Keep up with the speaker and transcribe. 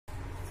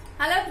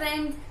Hello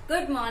friends,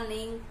 good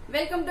morning.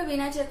 Welcome to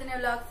Veenachaitanya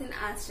vlogs in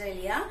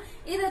Australia.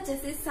 ఇది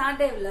వచ్చేసి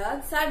Saturday vlog.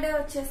 Saturday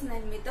వచ్చేసి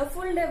నేను మీతో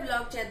ఫుల్ డే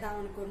వ్లాగ్ చేద్దాం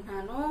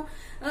అనుకుంటున్నాను.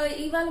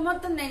 ఇవాళ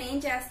మొత్తం నేనేం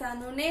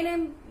చేస్తాను,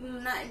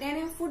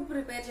 నేనేం ఫుడ్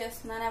ప్రిపేర్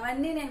చేస్తున్నాను,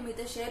 అవన్నీ నేను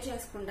మీతో షేర్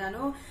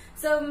చేసుకుంటాను.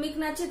 సో మీకు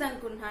నచ్చింది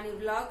అనుకుంటున్నాను ఈ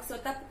వ్లాగ్. సో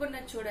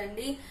తప్పకుండా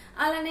చూడండి.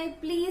 అలానే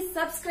ప్లీజ్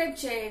సబ్స్క్రైబ్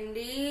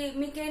చేయండి.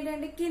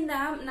 మీకేంటంటే కింద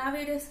నా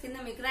వీడియోస్ కింద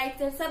మీకు రైట్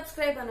సైడ్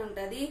సబ్స్క్రైబ్ అని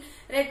ఉంటది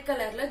రెడ్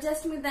కలర్ లో.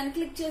 జస్ట్ మీరు దాన్ని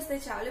క్లిక్ చేస్తే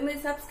చాలు,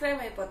 మీరు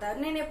సబ్స్క్రైబ్ అయిపోతారు.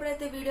 నేను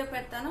ఎప్పుడైతే వీడియో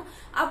పెడతానో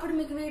అప్పుడు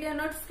మీకు వీడియో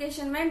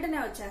నోటిఫికేషన్ వెంటనే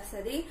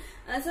వచ్చేస్తుంది.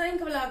 సో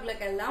ఇంకా వ్లాగ్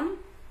లోకి వెళ్దాం.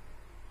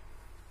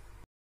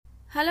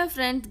 Hello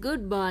friends,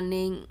 good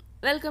morning.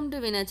 Welcome to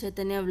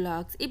Veenachaitanya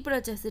vlogs. ఇప్పుడు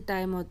వచ్చేసి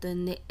టైం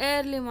అవుతుంది,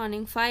 ఎర్లీ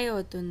మార్నింగ్ 5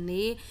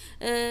 అవుతుంది.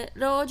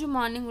 రోజు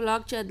మార్నింగ్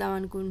వ్లాగ్ చేద్దాం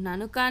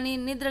అనుకుంటున్నాను, కానీ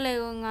నిద్ర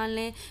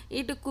లేవగానే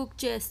ఇటు కుక్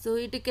చేస్తూ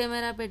ఇటు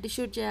కెమెరా పెట్టి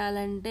షూట్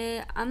చేయాలంటే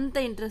అంత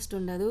ఇంట్రెస్ట్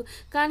ఉండదు.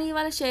 కానీ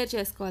ఇవాళ షేర్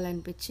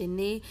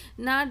చేసుకోవాలనిపించింది.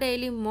 నా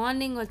డైలీ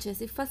మార్నింగ్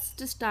వచ్చేసి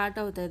ఫస్ట్ స్టార్ట్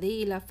అవుతుంది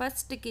ఇలా.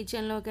 ఫస్ట్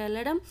కిచెన్లోకి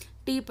వెళ్ళడం,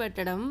 టీ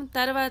పెట్టడం,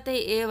 తర్వాతే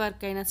ఏ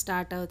వర్క్ అయినా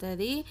స్టార్ట్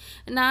అవుతుంది.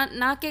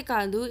 నాకే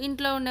కాదు,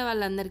 ఇంట్లో ఉండే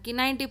వాళ్ళందరికీ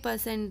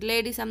 90%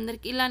 లేడీస్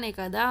అందరికీ ఇలానే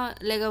కదా,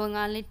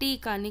 లేవగానే టీ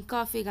కానీ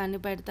కాఫీ కానీ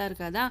పెడతారు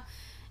కదా.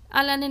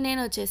 అలానే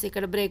నేను వచ్చేసి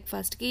ఇక్కడ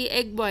బ్రేక్ఫాస్ట్కి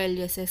ఎగ్ బాయిల్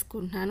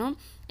చేసేసుకుంటున్నాను.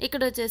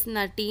 ఇక్కడ వచ్చేసి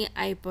నా టీ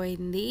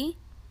అయిపోయింది.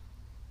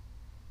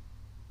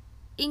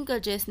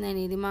 ఇంకొచ్చేసి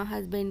నేను ఇది మా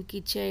హస్బెండ్కి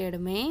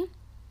ఇచ్చేయడమే.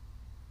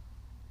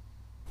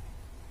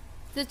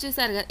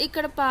 చూసారు కదా,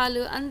 ఇక్కడ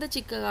పాలు అంత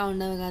చిక్కగా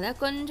ఉండవు కదా,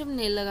 కొంచెం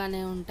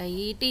నీళ్ళగానే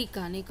ఉంటాయి టీ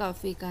కానీ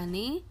కాఫీ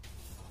కానీ.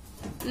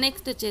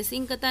 నెక్స్ట్ వచ్చేసి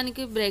ఇంకా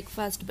తనకి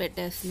బ్రేక్ఫాస్ట్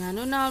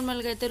పెట్టేస్తున్నాను.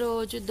 నార్మల్గా అయితే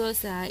రోజు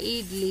దోశ,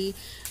 ఇడ్లీ,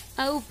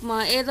 ఉప్మా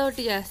ఏదో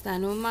ఒకటి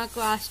చేస్తాను. మాకు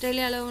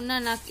ఆస్ట్రేలియాలో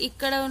నాకు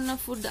ఇక్కడ ఉన్న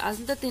ఫుడ్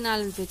అంత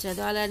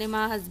తినాలనిపించదు. అలానే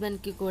మా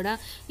హస్బెండ్కి కూడా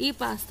ఈ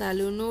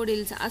పాస్తాలు,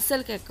 నూడిల్స్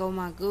అస్సలకి ఎక్కువ.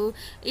 మాకు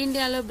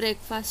ఇండియాలో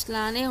బ్రేక్ఫాస్ట్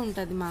లానే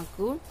ఉంటుంది.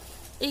 మాకు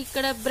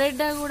ఇక్కడ బ్రెడ్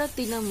కూడా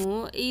తినము.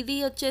 ఇది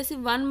వచ్చేసి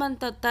 1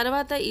 month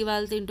తర్వాత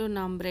ఇవాళ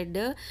తింటున్నాం బ్రెడ్.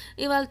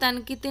 ఇవాళ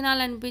తనకి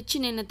తినాలనిపించి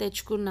నిన్న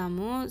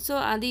తెచ్చుకున్నాము. సో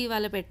అది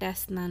ఇవాళ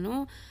పెట్టేస్తున్నాను.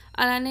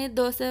 అలానే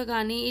దోశ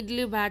కానీ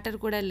ఇడ్లీ బ్యాటర్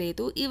కూడా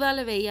లేదు, ఇవాళ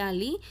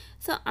వేయాలి.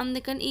 సో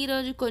అందుకని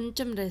ఈరోజు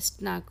కొంచెం రెస్ట్.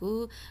 నాకు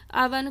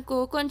అవనుకో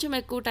కొంచెం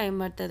ఎక్కువ టైం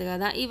పడుతుంది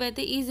కదా,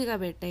 ఇవైతే ఈజీగా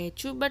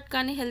పెట్టేయచ్చు. బట్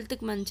కానీ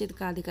హెల్త్కి మంచిది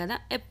కాదు కదా,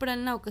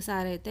 ఎప్పుడన్నా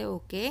ఒకసారి అయితే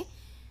ఓకే.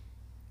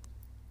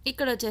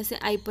 ఇక్కడ వచ్చేసి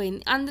అయిపోయింది.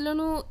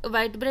 అందులోనూ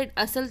వైట్ బ్రెడ్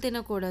అసలు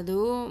తినకూడదు,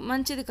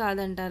 మంచిది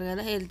కాదంటారు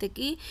కదా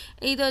హెల్త్కి.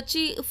 ఇది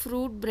వచ్చి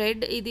ఫ్రూట్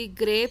బ్రెడ్, ఇది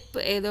గ్రేప్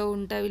ఏదో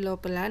ఉంటాయి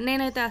లోపల.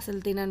 నేనైతే అసలు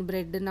తినను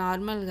బ్రెడ్,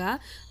 నార్మల్గా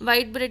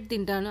వైట్ బ్రెడ్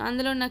తింటాను.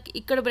 అందులో నాకు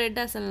ఇక్కడ బ్రెడ్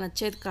అసలు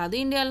నచ్చేది కాదు.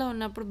 ఇండియాలో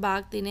ఉన్నప్పుడు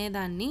బాగా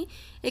తినేదాన్ని,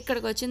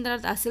 ఇక్కడికి వచ్చిన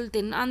తర్వాత అసలు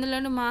తిన్నాను.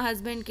 అందులోనూ మా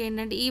హస్బెండ్కి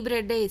ఏంటంటే ఈ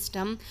బ్రెడ్డే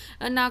ఇష్టం.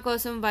 నా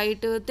కోసం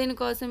వైట్, తిని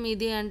కోసం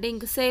ఇది అంటే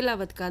ఇంక సేల్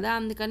అవ్వదు కదా,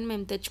 అందుకని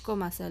మేము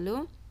తెచ్చుకోము అసలు.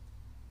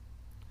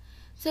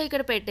 సో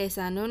ఇక్కడ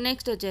పెట్టేశాను.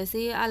 నెక్స్ట్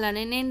వచ్చేసి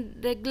అలానే నేను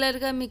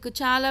రెగ్యులర్గా మీకు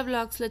చాలా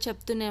వ్లాగ్స్లో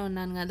చెప్తూనే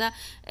ఉన్నాను కదా,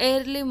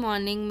 ఎర్లీ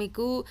మార్నింగ్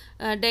మీకు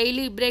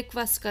డైలీ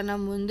బ్రేక్ఫాస్ట్ కన్నా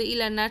ముందు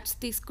ఇలా నట్స్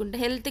తీసుకుంటే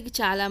హెల్త్కి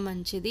చాలా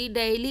మంచిది.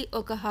 డైలీ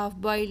ఒక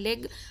హాఫ్ బాయిల్డ్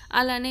ఎగ్,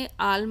 అలానే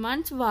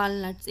ఆల్మండ్స్,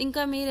 వాల్నట్స్,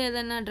 ఇంకా మీరు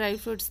ఏదైనా డ్రై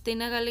ఫ్రూట్స్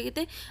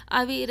తినగలిగితే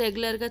అవి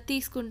రెగ్యులర్గా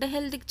తీసుకుంటే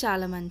హెల్త్కి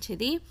చాలా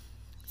మంచిది.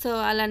 సో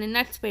అలానే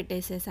నట్స్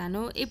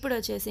పెట్టేసేసాను. ఇప్పుడు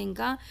వచ్చేసి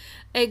ఇంకా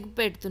ఎగ్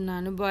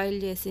పెడుతున్నాను, బాయిల్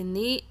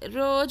చేసింది.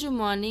 రోజు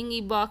మార్నింగ్ ఈ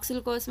బాక్సుల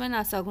కోసమే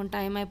నా సగం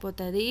టైం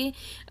అయిపోతుంది.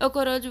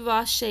 ఒకరోజు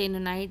వాష్ చేయను,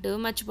 నైట్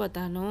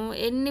మర్చిపోతాను.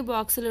 ఎన్ని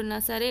బాక్సులు ఉన్నా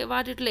సరే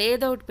వాటిలో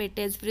ఏదో ఒకటి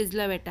పెట్టేసి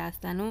ఫ్రిడ్జ్లో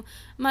పెట్టేస్తాను.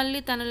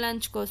 మళ్ళీ తన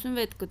లంచ్ కోసం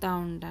వెతుకుతూ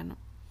ఉంటాను.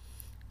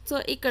 సో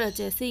ఇక్కడ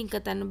వచ్చేసి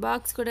ఇంకా తన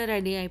బాక్స్ కూడా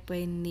రెడీ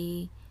అయిపోయింది.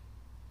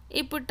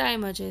 ఇప్పుడు టైం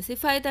వచ్చేసి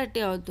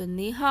 5:30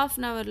 అవుతుంది. హాఫ్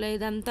అన్ అవర్లో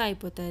ఇదంతా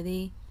అయిపోతుంది.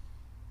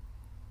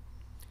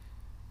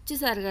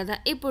 చూసారు కదా,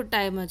 ఇప్పుడు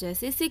టైం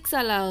వచ్చేసి 6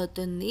 అలా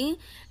అవుతుంది.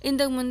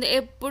 ఇంతకుముందు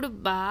ఎప్పుడు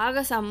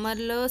బాగా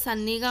సమ్మర్లో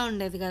సన్నీగా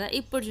ఉండేది కదా,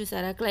 ఇప్పుడు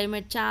చూసారా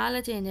క్లైమేట్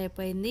చాలా చేంజ్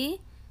అయిపోయింది.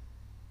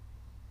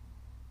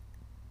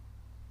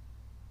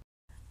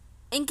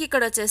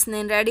 ఇక్కడ వచ్చేసి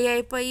నేను రెడీ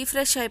అయిపోయి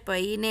ఫ్రెష్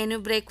అయిపోయి నేను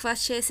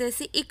బ్రేక్ఫాస్ట్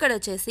చేసేసి ఇక్కడ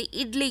వచ్చేసి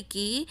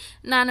ఇడ్లీకి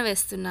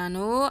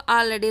నానవేస్తున్నాను.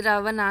 ఆల్రెడీ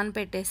రవ్వ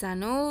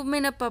నానపెట్టేశాను.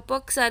 మినపప్పు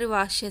ఒకసారి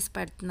వాష్ చేసి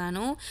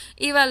పెడుతున్నాను.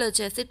 ఇవాళ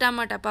వచ్చేసి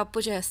టమాటా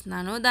పప్పు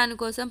చేస్తున్నాను.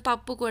 దానికోసం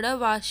పప్పు కూడా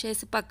వాష్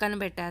చేసి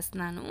పక్కన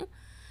పెట్టేస్తున్నాను.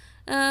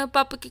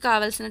 పప్పుకి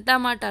కావాల్సిన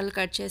టమాటాలు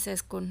కట్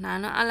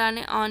చేసేసుకుంటున్నాను.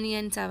 అలానే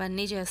ఆనియన్స్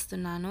అవన్నీ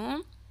చేస్తున్నాను.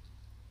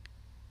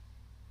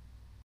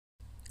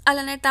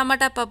 అలానే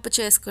టమాటా పప్పు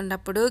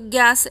చేసుకున్నప్పుడు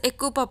గ్యాస్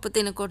ఎక్కువ పప్పు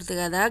తినకూడదు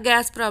కదా,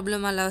 గ్యాస్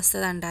ప్రాబ్లం అలా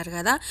వస్తుంది అంటారు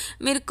కదా.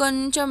 మీరు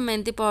కొంచెం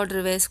మెంతి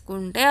పౌడర్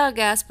వేసుకుంటే ఆ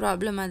గ్యాస్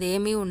ప్రాబ్లం అది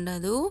ఏమీ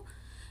ఉండదు.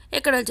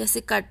 ఇక్కడ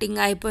వచ్చేసి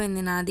కటింగ్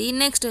అయిపోయింది నాది.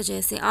 నెక్స్ట్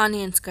వచ్చేసి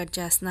ఆనియన్స్ కట్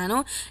చేస్తున్నాను.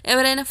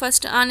 ఎవరైనా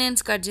ఫస్ట్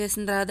ఆనియన్స్ కట్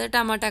చేసిన తర్వాత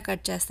టమాటా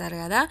కట్ చేస్తారు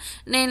కదా,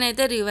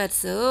 నేనైతే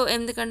రివర్స్.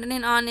 ఎందుకంటే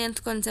నేను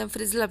ఆనియన్స్ కొంచెం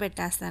ఫ్రిడ్జ్లో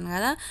పెట్టేస్తాను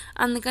కదా,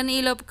 అందుకని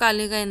ఈలోపు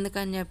ఖాళీగా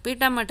ఎందుకని చెప్పి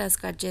టమాటాస్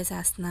కట్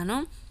చేసేస్తున్నాను.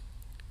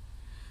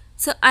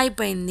 సో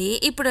అయిపోయింది.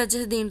 ఇప్పుడు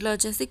వచ్చేసి దీంట్లో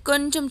వచ్చేసి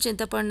కొంచెం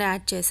చింతపండు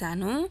యాడ్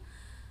చేశాను,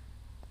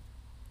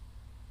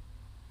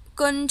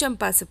 కొంచెం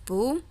పసుపు,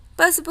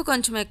 పసుపు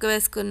కొంచెం ఎక్కువ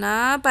వేసుకున్నా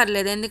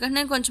పర్లేదు, ఎందుకంటే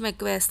నేను కొంచెం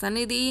ఎక్కువ వేస్తాను.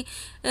 ఇది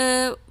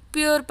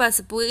ప్యూర్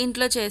పసుపు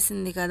ఇంట్లో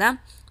చేసింది కదా.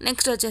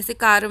 నెక్స్ట్ వచ్చేసి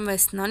కారం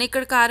వేస్తున్నాను.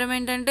 ఇక్కడ కారం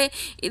ఏంటంటే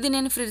ఇది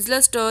నేను ఫ్రిడ్జ్లో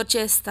స్టోర్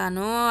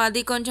చేస్తాను,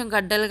 అది కొంచెం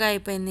గడ్డలుగా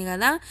అయిపోయింది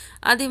కదా,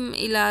 అది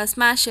ఇలా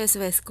స్మాష్ చేసి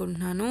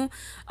వేసుకుంటున్నాను.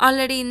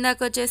 ఆల్రెడీ ఇందాక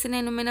వచ్చేసి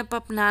నేను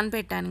మినపప్పు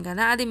నానబెట్టాను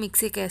కదా, అది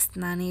మిక్సీకి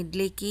వేస్తున్నాను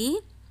ఇడ్లీకి.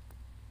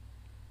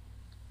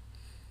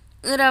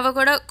 రవ్వ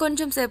కూడా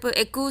కొంచెం సేపు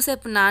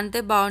ఎక్కువసేపు నానితే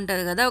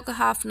బాగుంటుంది కదా, ఒక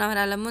హాఫ్ అన్ అవర్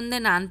అలా ముందే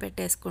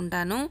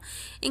నానబెట్టేసుకుంటాను.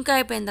 ఇంకా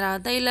అయిపోయిన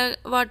తర్వాత ఇలా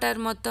వాటర్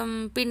మొత్తం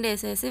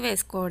పిండేసేసి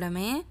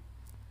వేసుకోవడమే.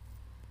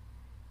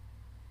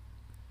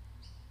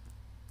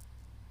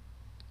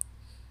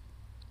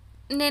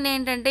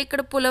 నేనేంటంటే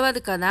ఇక్కడ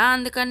పులవదు కదా,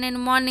 అందుకని నేను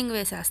మార్నింగ్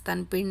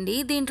వేసేస్తాను పిండి.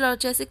 దీంట్లో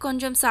వచ్చేసి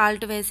కొంచెం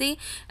సాల్ట్ వేసి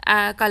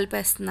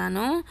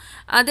కలిపేస్తున్నాను.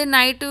 అదే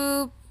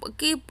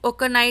నైట్కి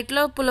ఒక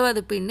నైట్లో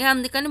పులవదు పిండి,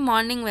 అందుకని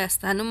మార్నింగ్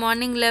వేస్తాను.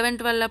 మార్నింగ్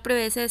 11-12 అప్పుడు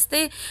వేసేస్తే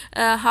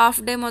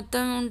హాఫ్ డే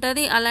మొత్తం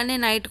ఉంటుంది, అలానే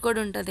నైట్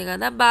కూడా ఉంటుంది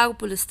కదా, బాగా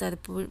పులుస్తుంది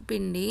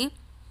పిండి.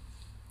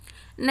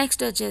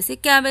 నెక్స్ట్ వచ్చేసి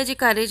క్యాబేజీ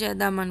కర్రీ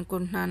చేద్దాం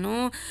అనుకుంటున్నాను.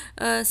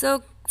 సో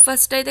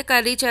ఫస్ట్ అయితే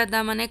కర్రీ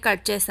చేద్దామనే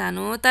కట్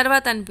చేశాను.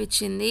 తర్వాత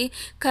అనిపించింది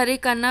కర్రీ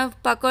కన్నా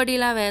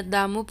పకోడీలా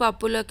వేద్దాము,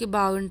 పప్పులోకి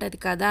బాగుంటుంది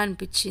కదా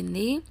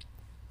అనిపించింది.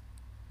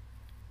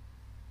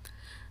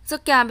 సో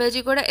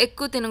క్యాబేజీ కూడా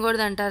ఎక్కువ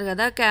తినకూడదు అంటారు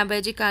కదా,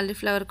 క్యాబేజీ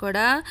కాలీఫ్లవర్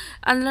కూడా.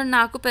 అందులో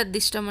నాకు పెద్ద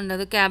ఇష్టం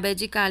ఉండదు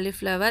క్యాబేజీ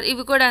కాలీఫ్లవర్.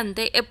 ఇవి కూడా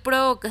అంతే,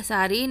 ఎప్పుడో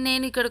ఒకసారి.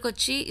 నేను ఇక్కడికి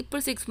వచ్చి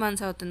ఇప్పుడు 6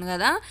 months అవుతుంది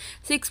కదా,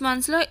 6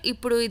 monthsలో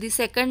ఇప్పుడు ఇది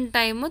సెకండ్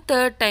టైము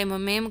థర్డ్ టైము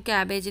మేము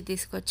క్యాబేజీ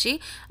తీసుకొచ్చి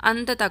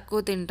అంత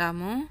తక్కువ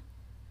తింటాము.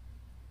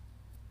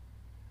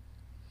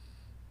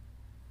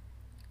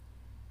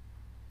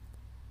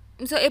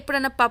 సో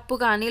ఎప్పుడైనా పప్పు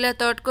కానీ ఇలా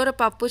తోటకూర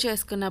పప్పు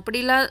చేసుకున్నప్పుడు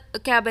ఇలా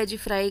క్యాబేజీ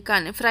ఫ్రై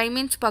కానీ, ఫ్రై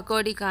మీన్స్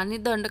పకోడీ కానీ,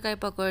 దొండకాయ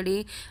పకోడీ,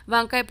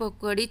 వంకాయ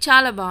పకోడీ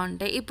చాలా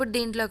బాగుంటాయి. ఇప్పుడు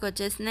దీంట్లోకి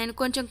వచ్చేసి నేను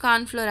కొంచెం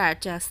కార్న్ఫ్లోర్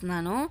యాడ్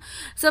చేస్తున్నాను.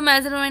 సో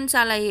మెజర్మెంట్స్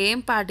అలా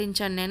ఏం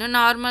పాటించాను, నేను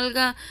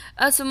నార్మల్గా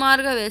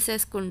సుమారుగా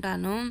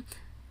వేసేసుకుంటాను.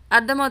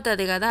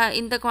 అర్థమవుతుంది కదా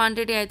ఇంత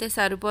క్వాంటిటీ అయితే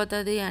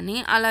సరిపోతుంది అని,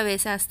 అలా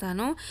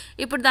వేసేస్తాను.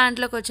 ఇప్పుడు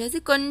దాంట్లోకి వచ్చేసి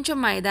కొంచెం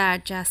మైదా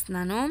యాడ్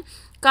చేస్తున్నాను.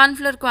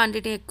 కార్న్ఫ్లోర్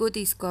క్వాంటిటీ ఎక్కువ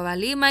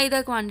తీసుకోవాలి,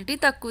 మైదా క్వాంటిటీ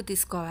తక్కువ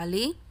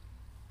తీసుకోవాలి.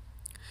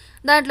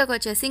 దాంట్లోకి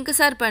వచ్చేసి ఇంకా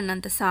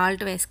సరిపడినంత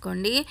సాల్ట్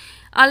వేసుకోండి.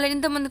 ఆల్రెడీ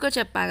ఇంత ముందుకు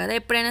చెప్పా కదా,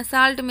 ఎప్పుడైనా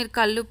సాల్ట్ మీరు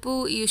కల్లుప్పు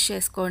యూజ్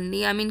చేసుకోండి,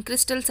 I mean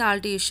crystal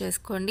salt use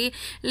చేసుకోండి,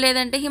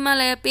 లేదంటే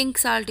హిమాలయ పింక్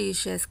సాల్ట్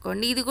యూజ్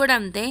చేసుకోండి. ఇది కూడా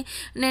అంతే,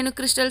 నేను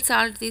క్రిస్టల్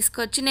సాల్ట్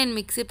తీసుకొచ్చి నేను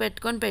మిక్సీ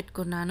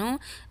పెట్టుకున్నాను.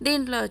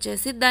 దీంట్లో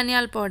వచ్చేసి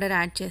ధనియాల పౌడర్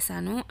యాడ్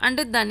చేశాను,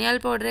 అంటే ధనియాల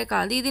పౌడరే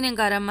కాదు, ఇది నేను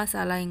గరం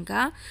మసాలా.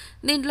 ఇంకా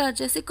దీంట్లో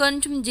వచ్చేసి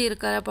కొంచెం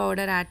జీలకర్ర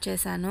పౌడర్ యాడ్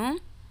చేశాను.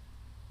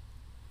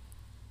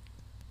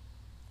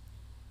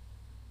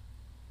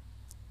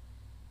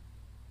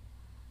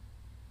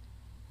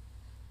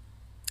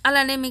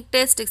 అలానే మీకు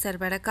టేస్ట్కి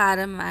సరిపడా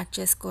కారం యాడ్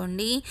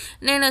చేసుకోండి.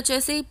 నేను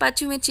వచ్చేసి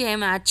పచ్చిమిర్చి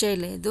ఏం యాడ్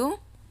చేయలేదు.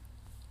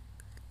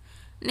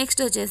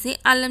 నెక్స్ట్ వచ్చేసి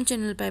అల్లం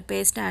చిన్నులపాయ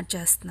పేస్ట్ యాడ్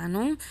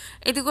చేస్తున్నాను.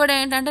 ఇది కూడా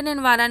ఏంటంటే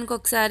నేను వారానికి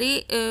ఒకసారి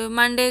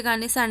మండే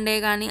కానీ సండే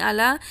కానీ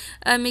అలా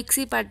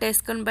మిక్సీ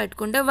పట్టేసుకొని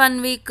పెట్టుకుంటే 1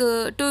 week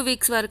 2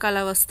 weeks వరకు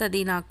అలా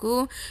వస్తుంది నాకు.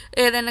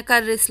 ఏదైనా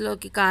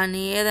కర్రీస్లోకి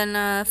కానీ,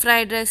 ఏదైనా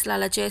ఫ్రైడ్ రైస్లో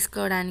అలా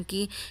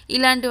చేసుకోవడానికి,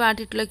 ఇలాంటి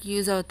వాటిలోకి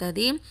యూజ్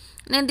అవుతుంది.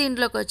 నేను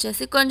దీంట్లోకి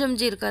వచ్చేసి కొంచెం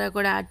జీలకర్ర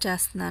కూడా యాడ్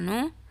చేస్తున్నాను.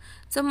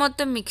 సో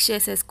మొత్తం మిక్స్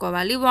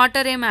చేసేసుకోవాలి.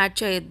 వాటర్ ఏం యాడ్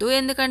చేయొద్దు,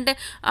 ఎందుకంటే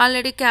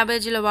ఆల్రెడీ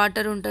క్యాబేజీలో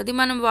వాటర్ ఉంటుంది,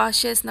 మనం వాష్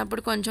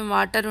చేసినప్పుడు కొంచెం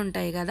వాటర్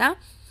ఉంటాయి కదా,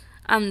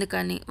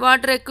 అందుకని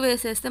వాటర్ ఎక్కువ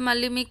వేసేస్తే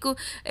మళ్ళీ మీకు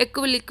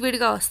ఎక్కువ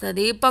లిక్విడ్గా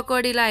వస్తుంది,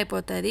 పకోడీలా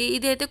అయిపోతుంది.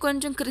 ఇదైతే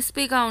కొంచెం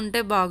క్రిస్పీగా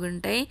ఉంటే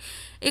బాగుంటాయి.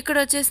 ఇక్కడ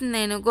వచ్చేసి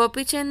నేను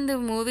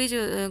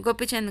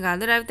గోపీచంద్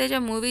కాదు, రవితేజ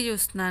మూవీ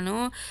చూస్తున్నాను.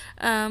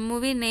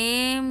 మూవీ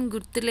నేమ్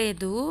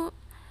గుర్తులేదు,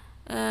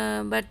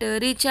 బట్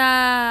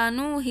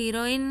రిచాను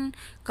హీరోయిన్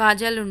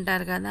కాజల్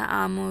ఉంటారు కదా,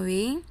 ఆ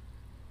మూవీ.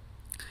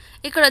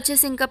 ఇక్కడ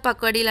వచ్చేసి ఇంకా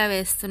పకోడీలా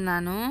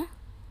వేస్తున్నాను.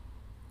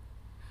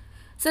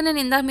 సో నేను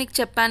ఇందాక మీకు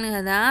చెప్పాను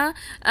కదా,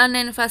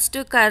 నేను ఫస్ట్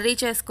కర్రీ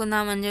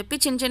చేసుకుందామని చెప్పి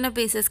చిన్న చిన్న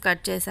పీసెస్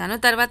కట్ చేశాను,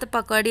 తర్వాత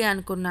పకోడీ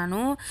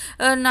అనుకున్నాను.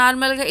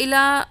 నార్మల్గా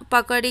ఇలా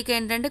పకోడీకి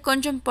ఏంటంటే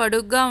కొంచెం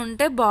పొడుగ్గా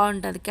ఉంటే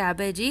బాగుంటుంది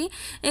క్యాబేజీ,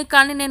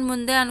 కానీ నేను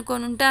ముందే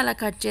అనుకొని ఉంటే అలా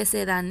కట్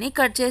చేసేదాన్ని.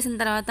 కట్ చేసిన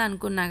తర్వాత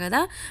అనుకున్నా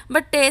కదా,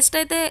 బట్ టేస్ట్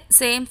అయితే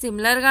సేమ్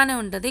సిమిలర్గానే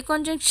ఉంటుంది,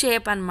 కొంచెం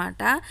షేప్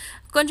అనమాట.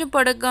 కొంచెం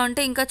పొడుగ్గా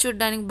ఉంటే ఇంకా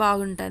చూడ్డానికి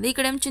బాగుంటుంది.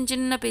 ఇక్కడేమో చిన్న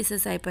చిన్న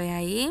పీసెస్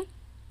అయిపోయాయి.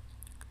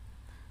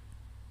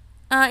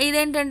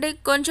 ఇదేంటంటే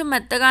కొంచెం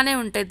మెత్తగానే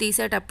ఉంటాయి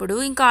తీసేటప్పుడు,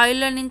 ఇంకా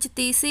ఆయిల్లో నుంచి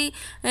తీసి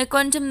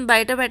కొంచెం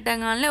బయట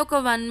పెట్టగానే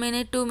ఒక 1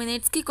 minute 2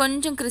 minutesకి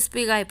కొంచెం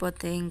క్రిస్పీగా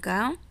అయిపోతాయి. ఇంకా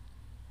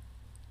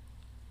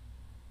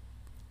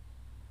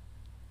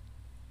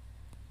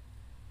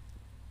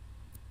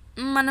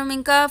మనం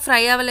ఇంకా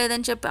ఫ్రై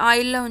అవ్వలేదని చెప్పి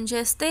ఆయిల్లో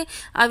ఉంచేస్తే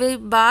అవి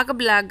బాగా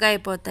బ్లాక్గా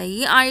అయిపోతాయి.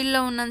 ఆయిల్లో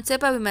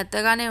ఉన్నంతసేపు అవి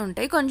మెత్తగానే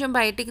ఉంటాయి, కొంచెం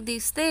బయటికి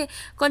తీస్తే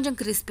కొంచెం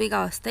క్రిస్పీగా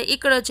వస్తాయి.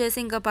 ఇక్కడ వచ్చేసి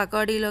ఇంకా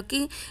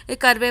పకోడీలోకి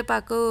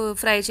కరివేపాకు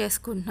ఫ్రై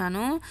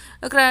చేసుకుంటున్నాను.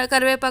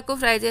 కరివేపాకు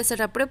ఫ్రై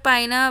చేసేటప్పుడు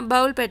పైన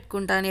బౌల్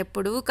పెట్టుకుంటాను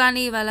ఎప్పుడు,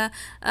 కానీ ఇవాళ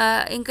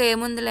ఇంకా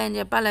ఏముందిలే అని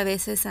చెప్పి అలా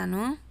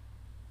వేసేసాను.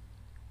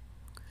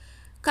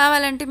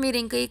 కావాలంటే మీరు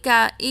ఇంకా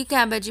ఈ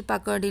క్యాబేజీ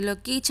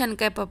పకోడీలోకి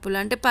శనగకాయ పప్పులు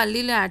అంటే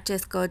పల్లీలు యాడ్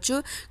చేసుకోవచ్చు.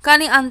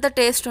 కానీ అంత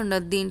టేస్ట్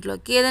ఉండదు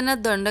దీంట్లోకి. ఏదైనా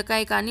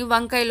దొండకాయ కానీ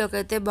వంకాయలోకి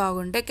అయితే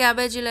బాగుంటాయి.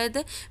 క్యాబేజీలో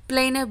అయితే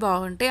ప్లెయినే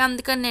బాగుంటాయి.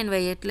 అందుకని నేను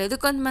వేయట్లేదు.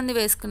 కొంతమంది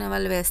వేసుకునే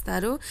వాళ్ళు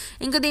వేస్తారు.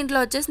 ఇంకా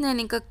దీంట్లో వచ్చేసి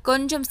నేను ఇంకా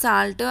కొంచెం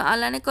సాల్ట్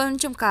అలానే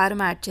కొంచెం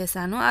కారం యాడ్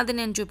చేశాను. అది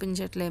నేను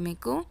చూపించట్లేదు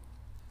మీకు.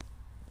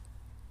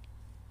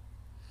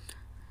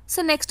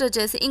 సో నెక్స్ట్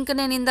వచ్చేసి ఇంకా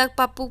నేను ఇందాక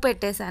పప్పు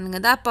పెట్టేశాను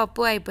కదా, ఆ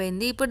పప్పు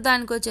అయిపోయింది. ఇప్పుడు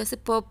దానికి వచ్చేసి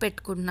పోపు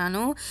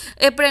పెట్టుకుంటున్నాను.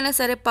 ఎప్పుడైనా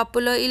సరే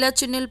పప్పులో ఇలా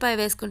చిన్నులపాయ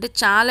వేసుకుంటే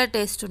చాలా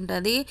టేస్ట్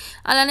ఉంటుంది.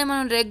 అలానే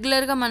మనం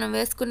రెగ్యులర్గా మనం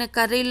వేసుకునే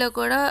కర్రీలో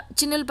కూడా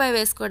చిన్నులపాయ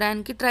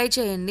వేసుకోవడానికి ట్రై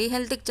చేయండి.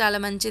 హెల్త్కి చాలా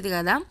మంచిది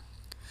కదా.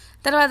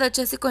 తర్వాత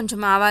వచ్చేసి కొంచెం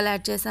ఆవాలు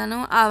యాడ్ చేశాను.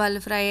 ఆవాలు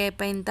ఫ్రై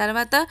అయిపోయిన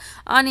తర్వాత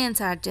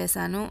ఆనియన్స్ యాడ్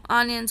చేశాను.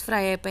 ఆనియన్స్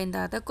ఫ్రై అయిపోయిన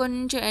తర్వాత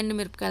కొంచెం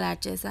ఎండుమిరపకాయలు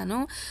యాడ్ చేశాను.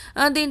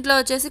 దీంట్లో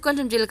వచ్చేసి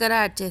కొంచెం జీలకర్ర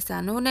యాడ్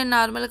చేశాను. నేను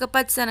నార్మల్గా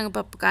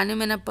పచ్చిశనగపప్పు కానీ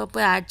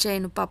మినపప్పు యాడ్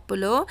చేయను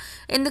పప్పులో,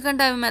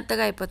 ఎందుకంటే అవి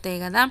మెత్తగా అయిపోతాయి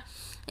కదా.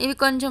 ఇవి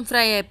కొంచెం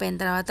ఫ్రై అయిపోయిన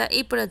తర్వాత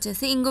ఇప్పుడు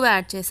వచ్చేసి ఇంగువ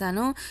యాడ్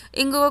చేశాను.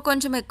 ఇంగువ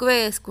కొంచెం ఎక్కువే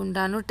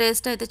వేసుకుంటాను.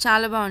 టేస్ట్ అయితే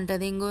చాలా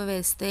బాగుంటుంది ఇంగువ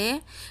వేస్తే.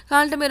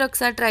 కాబట్టి మీరు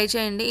ఒకసారి ట్రై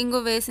చేయండి.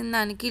 ఇంగువ వేసిన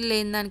దానికి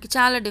లేని దానికి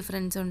చాలా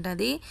డిఫరెన్స్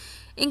ఉంటుంది.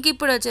 ఇంక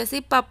ఇప్పుడు వచ్చేసి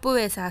పప్పు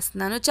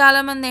వేసేస్తున్నాను.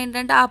 చాలామంది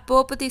ఏంటంటే ఆ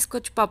పోపు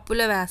తీసుకొచ్చి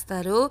పప్పులో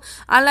వేస్తారు.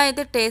 అలా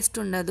అయితే టేస్ట్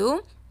ఉండదు.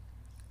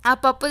 ఆ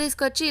పప్పు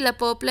తీసుకొచ్చి ఇలా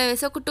పోపులో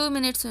వేసి ఒక 2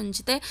 మినిట్స్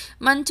ఉంచితే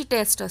మంచి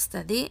టేస్ట్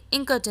వస్తుంది.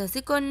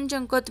 ఇంకొచ్చేసి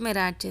కొంచెం కొత్తిమీర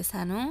యాడ్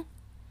చేశాను.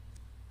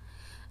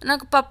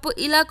 నాకు పప్పు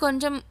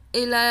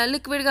ఇలా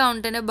లిక్విడ్గా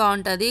ఉంటేనే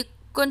బాగుంటుంది.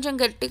 కొంచెం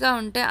గట్టిగా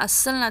ఉంటే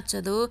అస్సలు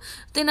నచ్చదు,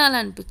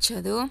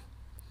 తినాలనిపించదు.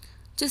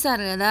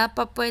 చూసారు కదా,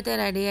 పప్పు అయితే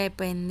రెడీ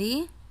అయిపోయింది.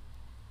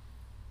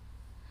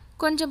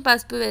 కొంచెం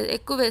పసుపు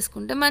ఎక్కువ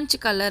వేసుకుంటే మంచి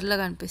కలర్లో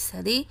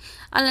కనిపిస్తుంది.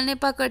 అలానే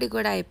పకోడీ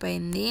కూడా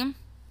అయిపోయింది.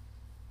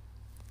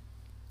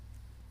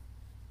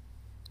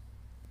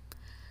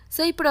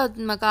 సో ఇప్పుడు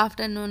అవుతుంది మాకు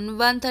ఆఫ్టర్నూన్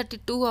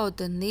 1:32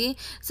 అవుతుంది.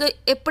 సో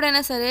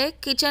ఎప్పుడైనా సరే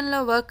కిచెన్లో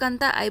వర్క్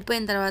అంతా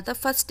అయిపోయిన తర్వాత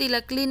ఫస్ట్ ఇలా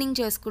క్లీనింగ్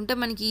చేసుకుంటే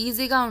మనకి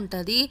ఈజీగా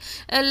ఉంటుంది.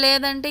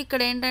 లేదంటే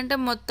ఇక్కడ ఏంటంటే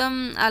మొత్తం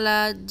అలా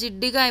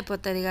జిడ్డిగా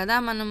అయిపోతుంది కదా.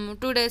 మనం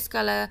 2 డేస్కి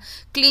అలా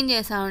క్లీన్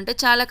చేసామంటే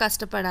చాలా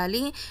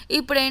కష్టపడాలి.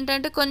 ఇప్పుడు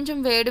ఏంటంటే కొంచెం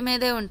వేడి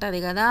మీదే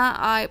ఉంటుంది కదా,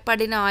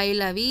 పడిన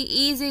ఆయిల్ అవి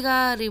ఈజీగా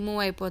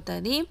రిమూవ్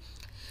అయిపోతుంది.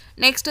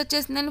 నెక్స్ట్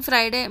వచ్చేసి నేను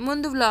ఫ్రైడే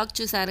ముందు వ్లాగ్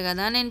చూసారు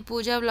కదా, నేను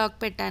పూజ వ్లాగ్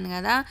పెట్టాను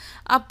కదా,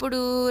 అప్పుడు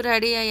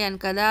రెడీ అయ్యాను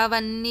కదా,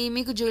 అవన్నీ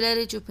మీకు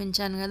జ్యువెలరీ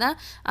చూపించాను కదా,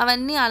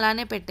 అవన్నీ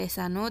అలానే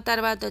పెట్టేశాను.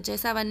 తర్వాత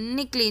వచ్చేసి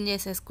అవన్నీ క్లీన్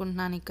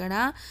చేసేసుకుంటున్నాను. ఇక్కడ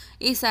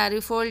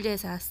ఈసారి ఫోల్డ్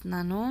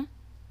చేసేస్తున్నాను.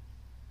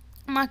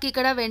 మాకు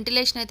ఇక్కడ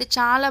వెంటిలేషన్ అయితే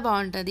చాలా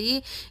బాగుంటుంది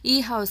ఈ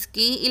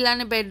హౌస్కి.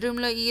 ఇలానే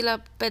బెడ్రూమ్లో ఇలా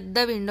పెద్ద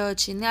విండో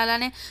వచ్చింది.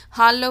 అలానే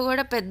హాల్లో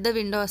కూడా పెద్ద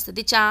విండో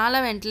వస్తుంది. చాలా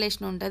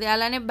వెంటిలేషన్ ఉంటుంది.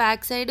 అలానే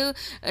బ్యాక్ సైడ్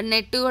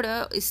నెట్ కూడా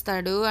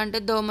ఇస్తాడు, అంటే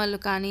దోమలు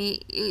కానీ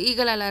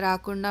ఈగలు అలా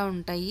రాకుండా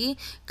ఉంటాయి.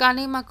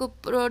 కానీ మాకు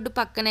రోడ్డు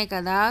పక్కనే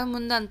కదా,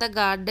 ముందు అంతా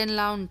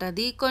గార్డెన్లా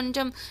ఉంటుంది.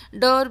 కొంచెం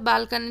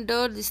బాల్కనీ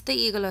డోర్ తీస్తే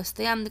ఈగలు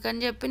వస్తాయి.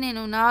 అందుకని చెప్పి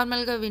నేను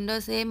నార్మల్గా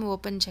విండోస్ ఏమి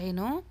ఓపెన్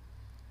చేయను.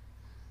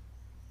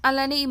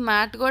 అలానే ఈ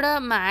మ్యాట్ కూడా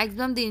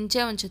మ్యాక్సిమం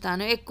దించే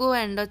ఉంచుతాను, ఎక్కువ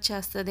ఎండ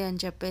వచ్చేస్తుంది అని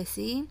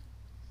చెప్పేసి.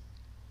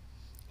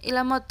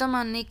 ఇలా మొత్తం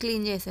అన్నీ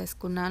క్లీన్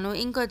చేసేసుకున్నాను.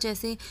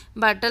 ఇంకొచ్చేసి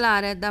బట్టలు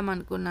ఆరేద్దాం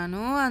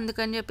అనుకున్నాను,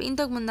 అందుకని చెప్పి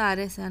ఇంతకుముందు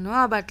ఆరేసాను,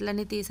 ఆ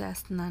బట్టలన్నీ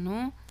తీసేస్తున్నాను.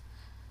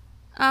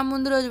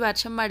 ముందు రోజు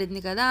వర్షం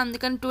పడింది కదా,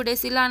 అందుకని 2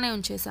 డేస్ ఇలానే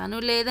ఉంచేసాను.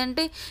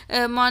 లేదంటే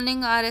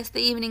మార్నింగ్ ఆరేస్తే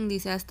ఈవినింగ్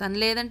తీసేస్తాను,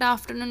 లేదంటే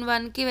ఆఫ్టర్నూన్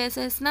 1కి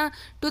వేసేసిన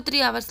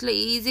 2-3 అవర్స్లో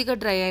ఈజీగా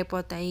డ్రై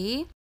అయిపోతాయి.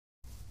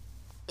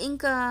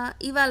 ఇంకా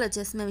ఇవాళ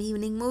వచ్చేసి మేము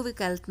ఈవినింగ్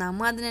మూవీకి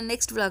వెళ్తున్నాము. అది నేను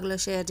నెక్స్ట్ వ్లాగ్లో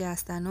షేర్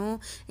చేస్తాను.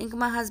 ఇంకా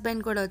మా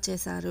హస్బెండ్ కూడా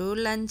వచ్చేసారు,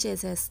 లంచ్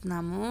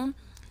చేసేస్తున్నాము.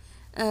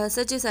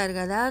 సో చూసారు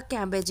కదా,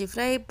 క్యాబేజీ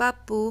ఫ్రై,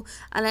 పప్పు,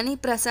 అలానే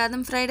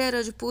ప్రసాదం ఫ్రైడే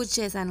రోజు పూజ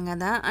చేశాను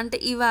కదా, అంటే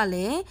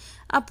ఇవాళే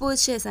ఆ పూజ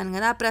చేశాను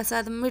కదా, ఆ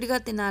ప్రసాదం విడిగా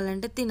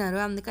తినాలంటే తినరు,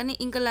 అందుకని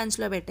ఇంకా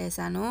లంచ్లో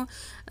పెట్టేశాను.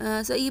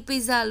 సో ఈ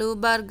పిజ్జాలు,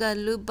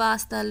 బర్గర్లు,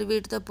 పాస్తాలు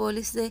వీటితో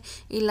పోలిస్తే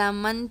ఇలా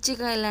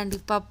మంచిగా ఇలాంటి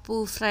పప్పు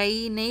ఫ్రై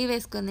నెయ్యి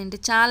వేసుకొని తింటే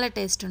చాలా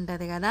టేస్ట్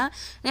ఉంటుంది కదా.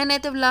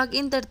 నేనైతే వ్లాగ్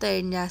ఇంతటితో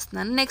ఎండ్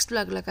చేస్తున్నాను. నెక్స్ట్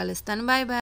వ్లాగ్లో కలుస్తాను. Bye bye.